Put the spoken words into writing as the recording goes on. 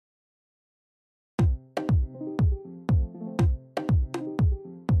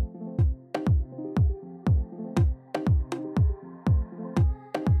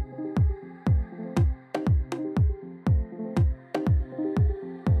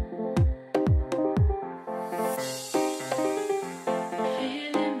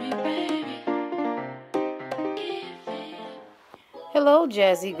Hello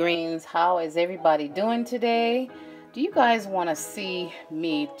Jazigreens, how is everybody doing today? Do you guys want to see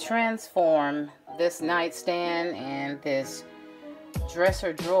me transform this nightstand and this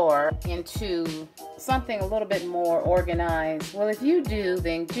dresser drawer into something a little bit more organized? Well, if you do,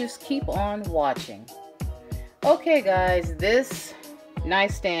 then just keep on watching. Okay guys, this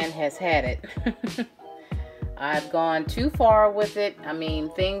nightstand has had it. I've gone too far with it. I mean,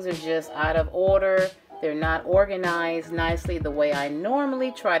 things are just out of order. They're not organized nicely the way I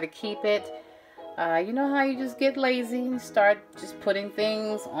normally try to keep it. You know how you just get lazy and start just putting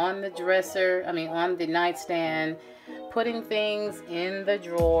things on the dresser, on the nightstand, putting things in the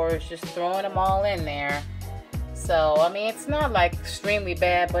drawers, just throwing them all in there. So, it's not like extremely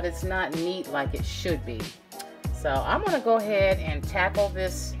bad, but it's not neat like it should be. So I'm gonna go ahead and tackle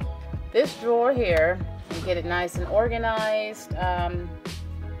this drawer here and get it nice and organized.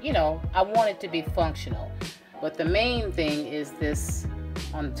 I want it to be functional, but the main thing is this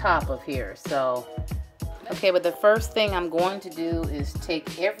on top of here. So, okay, but the first thing I'm going to do is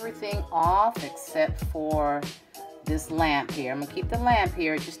take everything off except for this lamp here. I'm gonna keep the lamp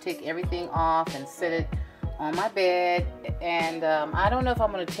here, just take everything off and set it on my bed. And I don't know if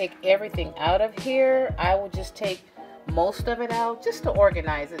I'm gonna take everything out of here. I will just take most of it out just to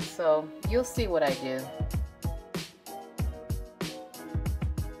organize it. So you'll see what I do.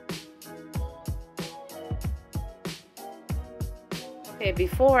 Okay,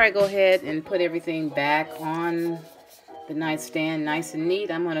 before I go ahead and put everything back on the nightstand nice and neat,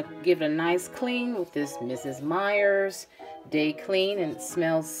 I'm going to give it a nice clean with this Mrs. Meyer's Day Clean, and it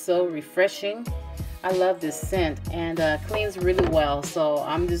smells so refreshing. I love this scent, and cleans really well. So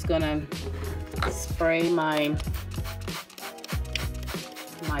I'm just going to spray my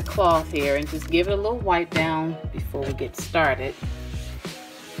cloth here and just give it a little wipe down before we get started,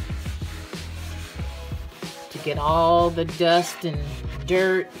 to get all the dust and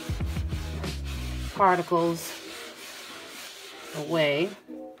dirt particles away.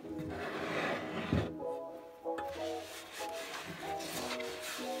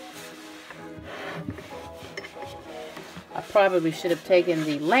 I probably should have taken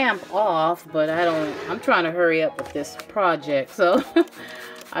the lamp off, but I'm trying to hurry up with this project, so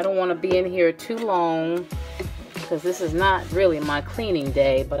I don't want to be in here too long, because this is not really my cleaning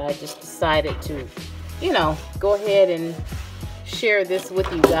day, but I just decided to go ahead and share this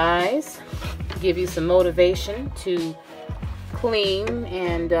with you guys, give you some motivation to clean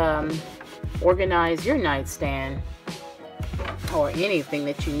and organize your nightstand or anything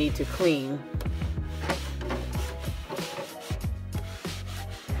that you need to clean.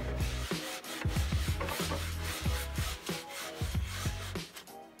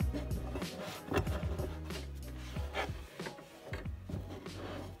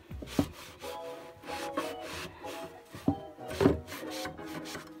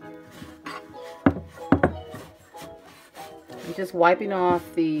 Just wiping off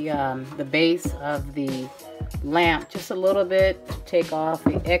the base of the lamp just a little bit to take off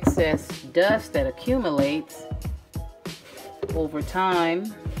the excess dust that accumulates over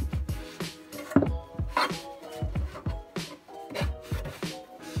time.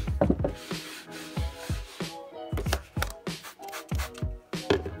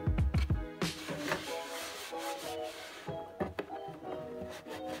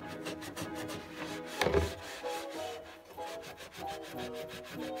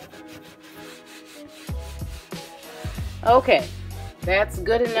 Okay, that's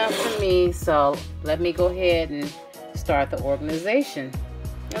good enough for me, so let me go ahead and start the organization.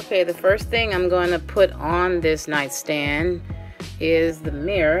 Okay, the first thing I'm going to put on this nightstand is the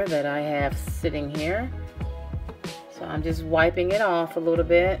mirror that I have sitting here. So I'm just wiping it off a little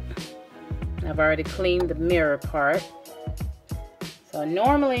bit. I've already cleaned the mirror part. So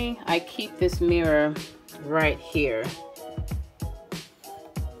normally I keep this mirror right here,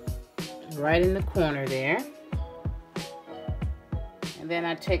 right in the corner there. Then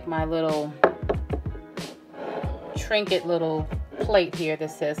I take my little trinket little plate here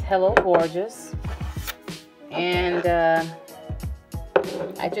that says "Hello Gorgeous," and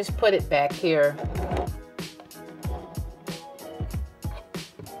I just put it back here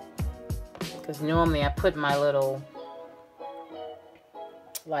because normally I put my little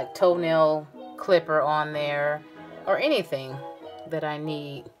like toenail clipper on there or anything that I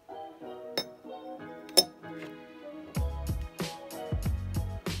need.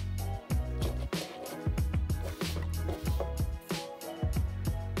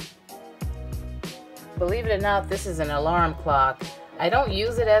 Believe it or not, this is an alarm clock. I don't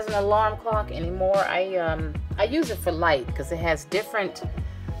use it as an alarm clock anymore. I use it for light because it has different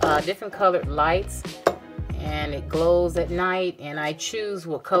colored lights, and it glows at night, and I choose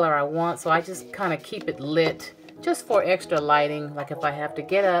what color I want, so I just kind of keep it lit just for extra lighting. Like if I have to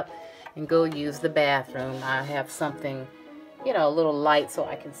get up and go use the bathroom, I have something, you know, a little light so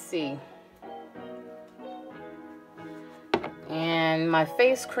I can see. And my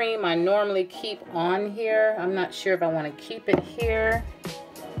face cream I normally keep on here. I'm not sure if I want to keep it here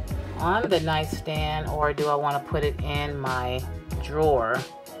on the nightstand or do I want to put it in my drawer.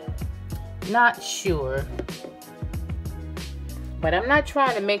 Not sure. But I'm not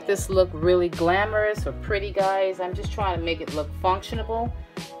trying to make this look really glamorous or pretty, guys. I'm just trying to make it look functional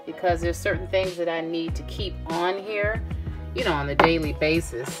because there's certain things that I need to keep on here, you know, on a daily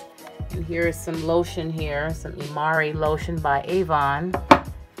basis. And here's some lotion here, some Imari lotion by Avon.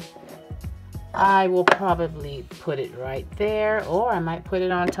 I will probably put it right there, or I might put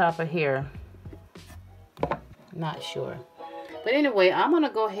it on top of here. Not sure. But anyway, I'm gonna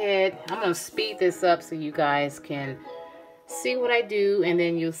go ahead, I'm gonna speed this up so you guys can see what I do, and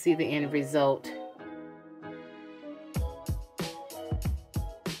then you'll see the end result.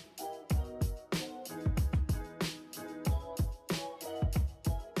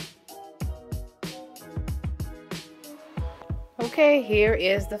 Okay, here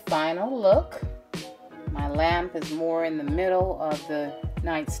is the final look. My lamp is more in the middle of the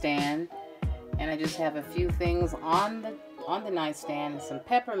nightstand, and I just have a few things on the nightstand, and some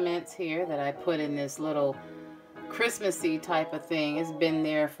peppermints here that I put in this little Christmassy type of thing. It's been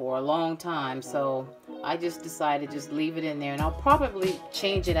there for a long time, so I just decided to just leave it in there, and I'll probably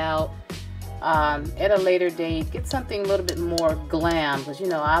change it out at a later date, get something a little bit more glam, because you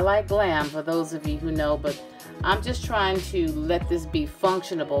know I like glam, for those of you who know, but I'm just trying to let this be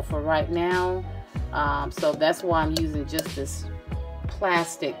functionable for right now. So that's why I'm using just this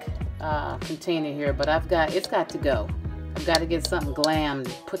plastic container here, but it's got to go. I've got to get something glam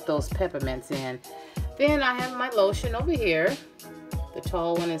to put those peppermints in. Then I have my lotion over here. The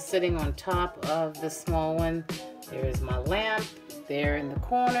tall one is sitting on top of the small one. There's my lamp there in the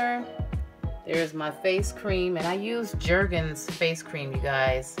corner. There's my face cream, and I use Jergens face cream, you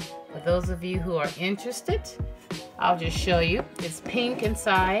guys. For those of you who are interested, I'll just show you. It's pink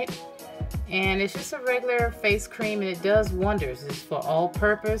inside, and it's just a regular face cream, and it does wonders. It's for all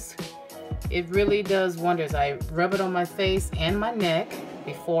purpose. It really does wonders. I rub it on my face and my neck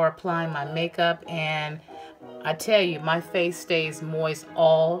before applying my makeup, and I tell you, my face stays moist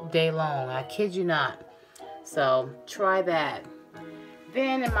all day long. I kid you not. So try that.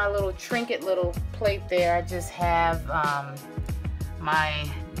 Then in my little trinket little plate there, I just have my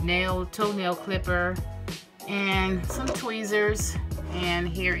toenail clipper and some tweezers, and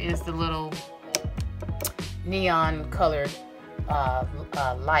here is the little neon colored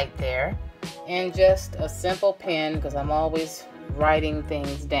light there, and just a simple pen because I'm always writing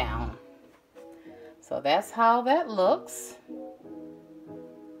things down. So that's how that looks.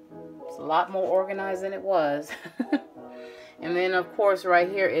 It's a lot more organized than it was. And then of course right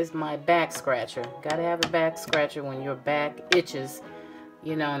here is my back scratcher. Gotta have a back scratcher when your back itches,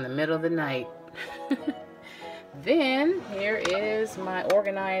 you know, in the middle of the night. Then here is my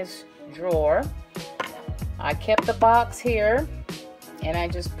organized drawer. I kept the box here, and I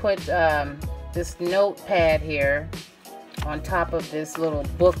just put this notepad here on top of this little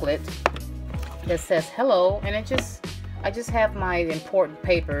booklet that says hello, and I just have my important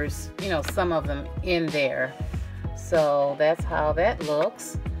papers, you know, some of them in there. So that's how that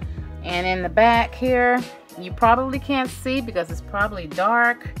looks. And in the back here, you probably can't see because it's probably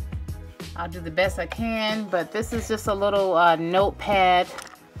dark. I'll do the best I can, but this is just a little notepad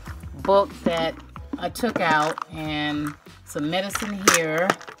book that I took out, and some medicine here.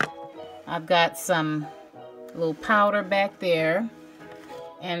 I've got some little powder back there,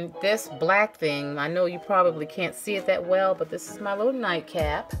 and this black thing, I know you probably can't see it that well, but this is my little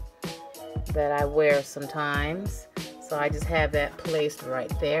nightcap that I wear sometimes. So I just have that placed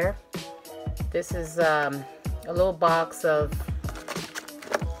right there. This is a little box of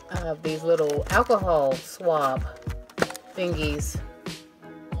these little alcohol swab thingies,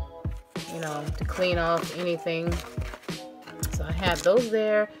 you know, to clean off anything. So I have those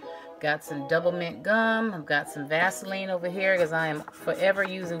there. Got some double mint gum. I've got some Vaseline over here because I am forever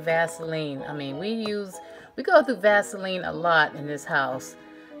using Vaseline. I mean, we go through Vaseline a lot in this house,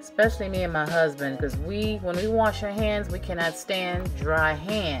 especially me and my husband, because when we wash our hands, we cannot stand dry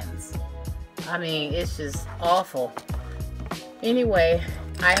hands. I mean, it's just awful. Anyway,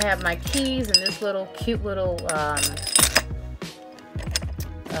 I have my keys in this little cute little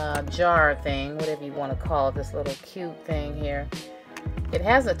jar thing, whatever you want to call it, this little cute thing here. It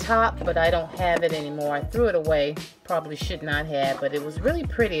has a top, but I don't have it anymore. I threw it away. Probably should not have, but it was really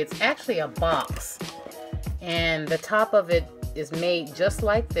pretty. It's actually a box. And the top of it is made just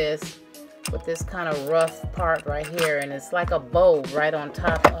like this, with this kind of rough part right here, and it's like a bow right on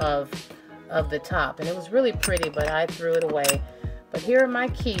top of the top, and it was really pretty, but I threw it away. But here are my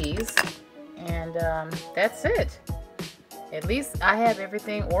keys, and that's it. At least I have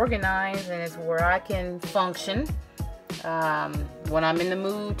everything organized, and it's where I can function when I'm in the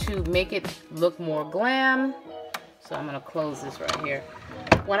mood to make it look more glam. So I'm gonna close this right here.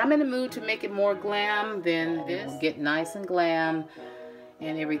 When I'm in the mood to make it more glam, then this get nice and glam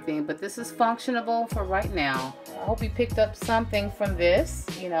and everything. But this is functionable for right now. I hope you picked up something from this.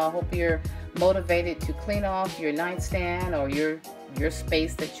 You know, I hope you're motivated to clean off your nightstand or your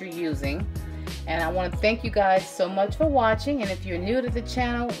space that you're using. And I want to thank you guys so much for watching. And if you're new to the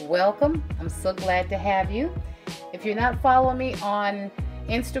channel, welcome. I'm so glad to have you. If you're not following me on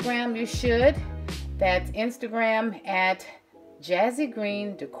Instagram, you should. That's Instagram at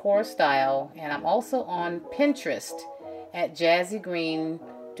Jazigreen Decor Style. And I'm also on Pinterest at Jazigreen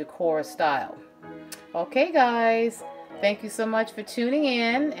Decor Style. Okay guys, thank you so much for tuning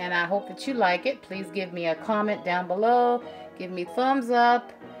in, and I hope that you like it. Please give me a comment down below, give me thumbs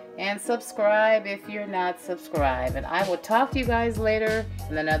up, and subscribe if you're not subscribed. And I will talk to you guys later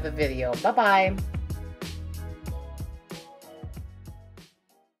in another video. Bye bye.